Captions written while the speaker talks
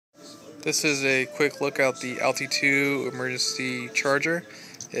This is a quick look at the Alti2 emergency charger.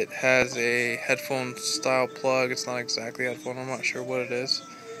 It has a headphone style plug. It's not exactly a headphone, I'm not sure what it is,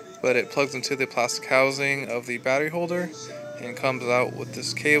 but it plugs into the plastic housing of the battery holder and comes out with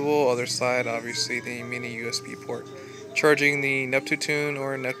this cable. Other side, obviously, the mini USB port. Charging the Neptune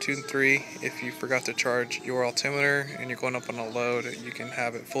or Neptune 3. If you forgot to charge your altimeter and you're going up on a load, you can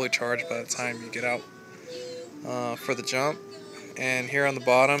have it fully charged by the time you get out for the jump. And here on the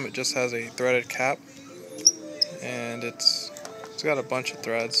bottom it just has a threaded cap, and it's got a bunch of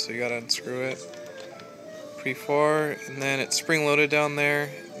threads, so you gotta unscrew it pretty far, and then it's spring loaded down there.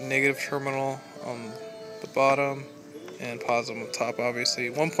 Negative terminal on the bottom and positive on the top. Obviously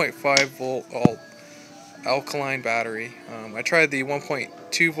 1.5 volt alkaline battery. I tried the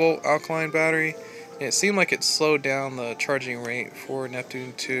 1.2 volt alkaline battery and it seemed like it slowed down the charging rate for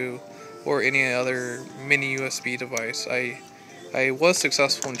Neptune 2 or any other mini USB device. I was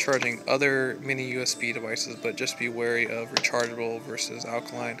successful in charging other mini USB devices, but just be wary of rechargeable versus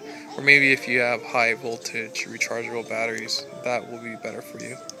alkaline, or maybe if you have high voltage rechargeable batteries, that will be better for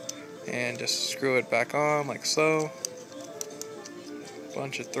you. And just screw it back on like so.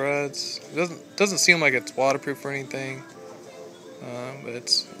 Bunch of threads. It doesn't seem like it's waterproof or anything, but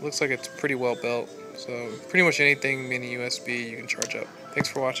it looks like it's pretty well built. So pretty much anything mini USB you can charge up. Thanks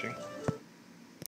for watching.